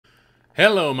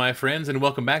Hello, my friends, and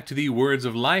welcome back to the Words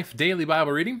of Life Daily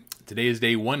Bible Reading. Today is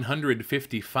day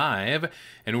 155,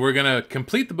 and we're going to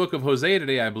complete the book of Hosea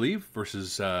today, I believe,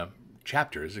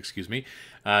 chapters,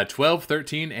 12,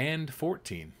 13, and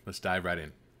 14. Let's dive right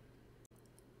in.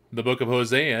 The book of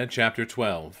Hosea, chapter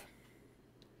 12.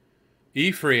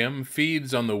 Ephraim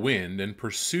feeds on the wind and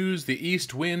pursues the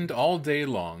east wind all day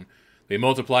long. They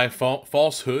multiply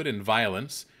falsehood and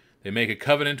violence. They make a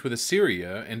covenant with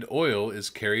Assyria, and oil is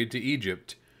carried to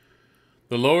Egypt.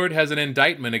 The Lord has an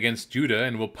indictment against Judah,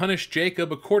 and will punish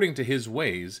Jacob according to his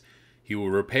ways. He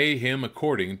will repay him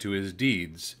according to his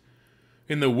deeds.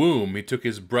 In the womb he took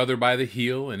his brother by the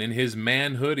heel, and in his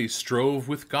manhood he strove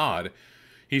with God.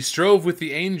 He strove with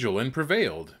the angel and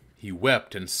prevailed. He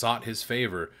wept and sought his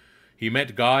favor. He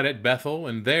met God at Bethel,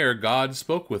 and there God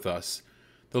spoke with us.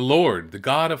 The Lord, the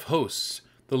God of hosts,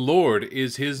 the Lord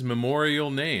is his memorial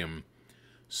name.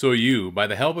 So you, by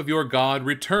the help of your God,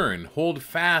 return, hold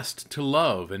fast to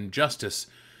love and justice,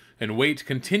 and wait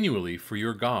continually for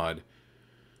your God.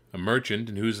 A merchant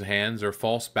in whose hands are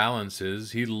false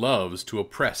balances, he loves to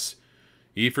oppress.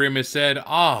 Ephraim has said,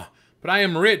 "Ah, but I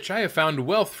am rich, I have found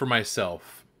wealth for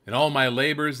myself. In all my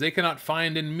labors they cannot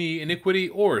find in me iniquity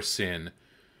or sin.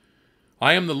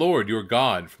 I am the Lord your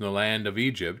God from the land of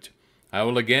Egypt. I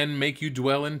will again make you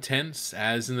dwell in tents,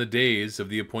 as in the days of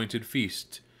the appointed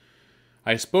feast.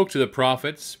 I spoke to the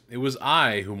prophets, it was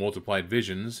I who multiplied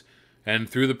visions, and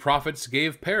through the prophets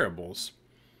gave parables.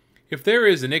 If there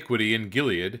is iniquity in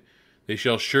Gilead, they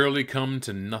shall surely come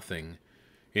to nothing.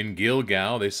 In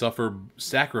Gilgal they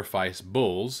sacrifice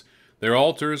bulls, their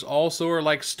altars also are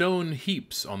like stone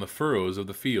heaps on the furrows of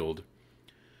the field.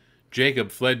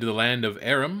 Jacob fled to the land of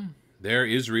Aram. There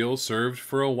Israel served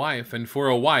for a wife, and for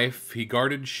a wife he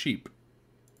guarded sheep.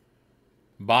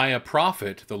 By a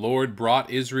prophet the Lord brought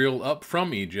Israel up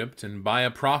from Egypt, and by a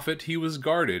prophet he was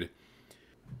guarded.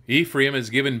 Ephraim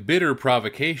has given bitter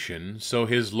provocation, so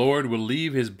his Lord will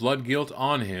leave his blood guilt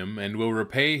on him, and will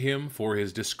repay him for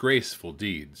his disgraceful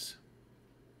deeds.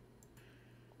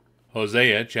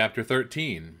 Hosea chapter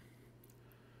 13.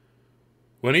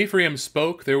 When Ephraim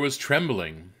spoke, there was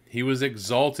trembling. He was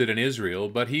exalted in Israel,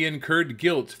 but he incurred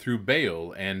guilt through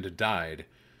Baal and died.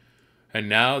 And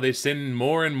now they sin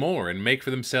more and more, and make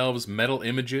for themselves metal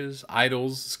images,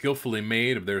 idols skillfully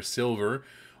made of their silver,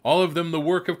 all of them the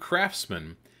work of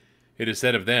craftsmen. It is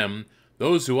said of them,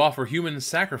 "Those who offer human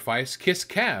sacrifice kiss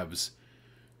calves."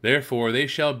 Therefore they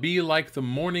shall be like the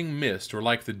morning mist, or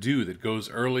like the dew that goes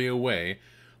early away,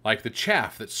 like the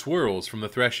chaff that swirls from the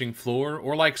threshing floor,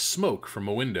 or like smoke from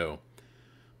a window.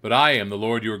 But I am the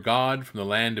Lord your God from the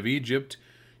land of Egypt.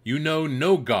 You know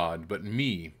no God but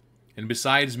me, and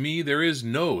besides me there is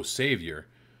no Savior.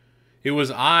 It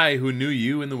was I who knew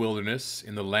you in the wilderness,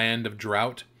 in the land of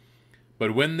drought.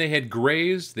 But when they had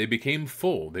grazed, they became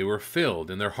full, they were filled,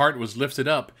 and their heart was lifted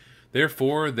up.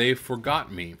 Therefore they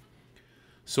forgot me.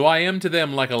 So I am to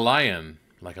them like a lion,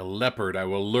 like a leopard I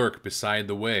will lurk beside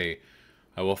the way.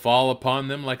 I will fall upon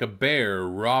them like a bear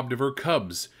robbed of her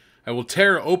cubs. I will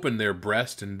tear open their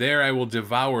breast, and there I will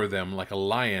devour them like a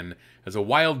lion, as a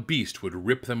wild beast would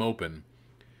rip them open.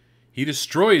 He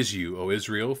destroys you, O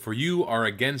Israel, for you are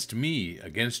against me,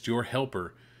 against your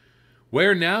helper.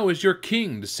 Where now is your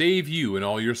king to save you in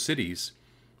all your cities?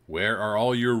 Where are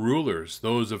all your rulers,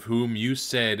 those of whom you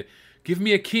said, "Give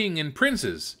me a king and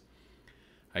princes"?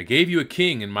 I gave you a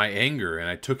king in my anger, and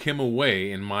I took him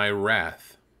away in my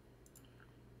wrath.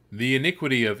 The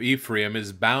iniquity of Ephraim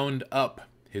is bound up.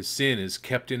 His sin is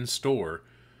kept in store.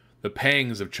 The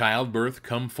pangs of childbirth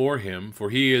come for him, for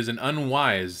he is an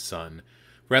unwise son.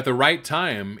 For at the right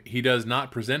time he does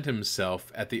not present himself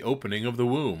at the opening of the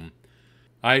womb.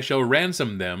 I shall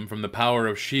ransom them from the power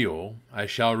of Sheol. I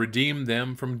shall redeem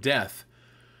them from death.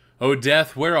 O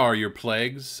death, where are your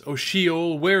plagues? O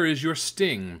Sheol, where is your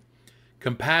sting?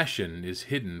 Compassion is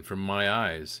hidden from my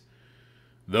eyes.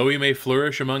 Though he may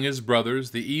flourish among his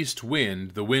brothers, the east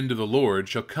wind, the wind of the Lord,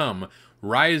 shall come,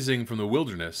 rising from the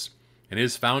wilderness, and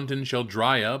his fountain shall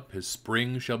dry up, his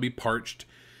spring shall be parched.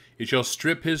 It shall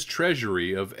strip his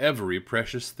treasury of every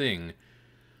precious thing.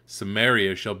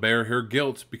 Samaria shall bear her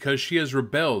guilt, because she has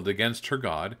rebelled against her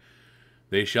God.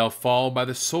 They shall fall by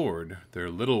the sword, their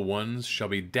little ones shall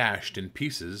be dashed in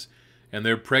pieces, and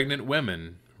their pregnant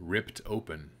women ripped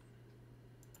open.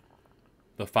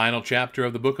 The final chapter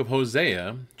of the book of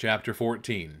Hosea, chapter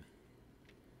 14.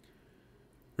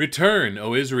 Return,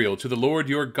 O Israel, to the Lord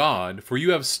your God, for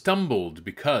you have stumbled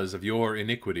because of your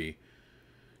iniquity.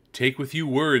 Take with you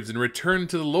words and return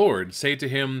to the Lord. Say to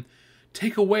him,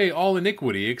 Take away all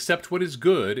iniquity except what is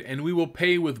good, and we will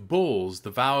pay with bulls the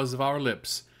vows of our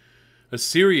lips.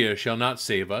 Assyria shall not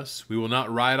save us. We will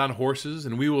not ride on horses,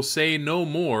 and we will say no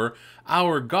more,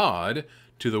 Our God,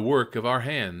 to the work of our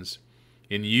hands.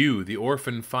 In you the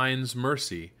orphan finds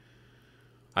mercy.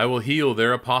 I will heal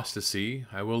their apostasy.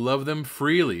 I will love them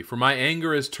freely, for my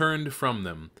anger is turned from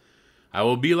them. I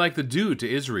will be like the dew to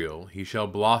Israel. He shall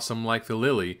blossom like the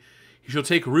lily. He shall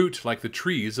take root like the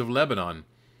trees of Lebanon.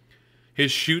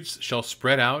 His shoots shall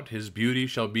spread out. His beauty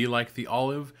shall be like the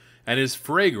olive, and his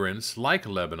fragrance like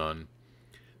Lebanon.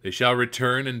 They shall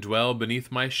return and dwell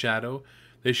beneath my shadow.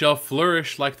 They shall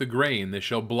flourish like the grain. They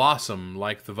shall blossom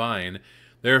like the vine.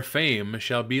 Their fame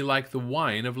shall be like the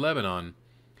wine of Lebanon.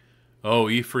 O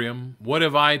Ephraim, what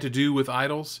have I to do with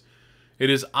idols? It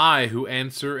is I who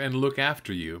answer and look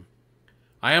after you.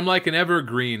 I am like an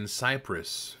evergreen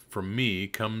cypress. From me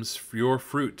comes your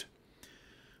fruit.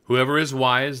 Whoever is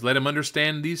wise, let him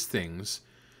understand these things.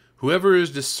 Whoever is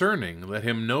discerning, let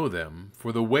him know them.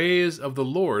 For the ways of the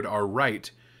Lord are right,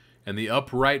 and the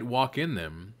upright walk in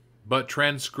them, but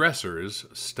transgressors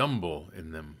stumble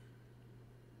in them.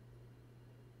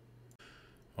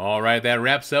 All right, that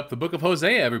wraps up the book of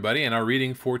Hosea, everybody, and our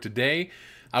reading for today.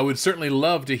 I would certainly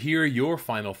love to hear your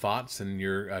final thoughts and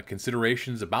your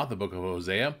considerations about the book of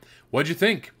Hosea. What'd you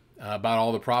think about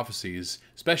all the prophecies,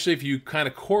 especially if you kind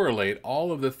of correlate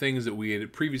all of the things that we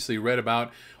had previously read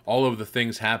about, all of the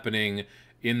things happening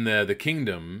in the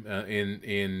kingdom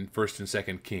in 1st and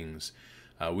 2nd Kings.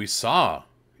 We saw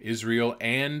Israel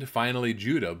and finally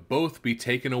Judah both be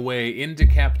taken away into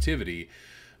captivity,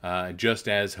 just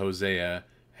as Hosea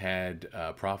had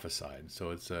prophesied.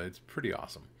 So it's pretty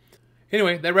awesome.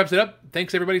 Anyway, that wraps it up.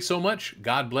 Thanks everybody so much.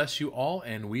 God bless you all,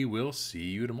 and we will see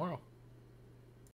you tomorrow.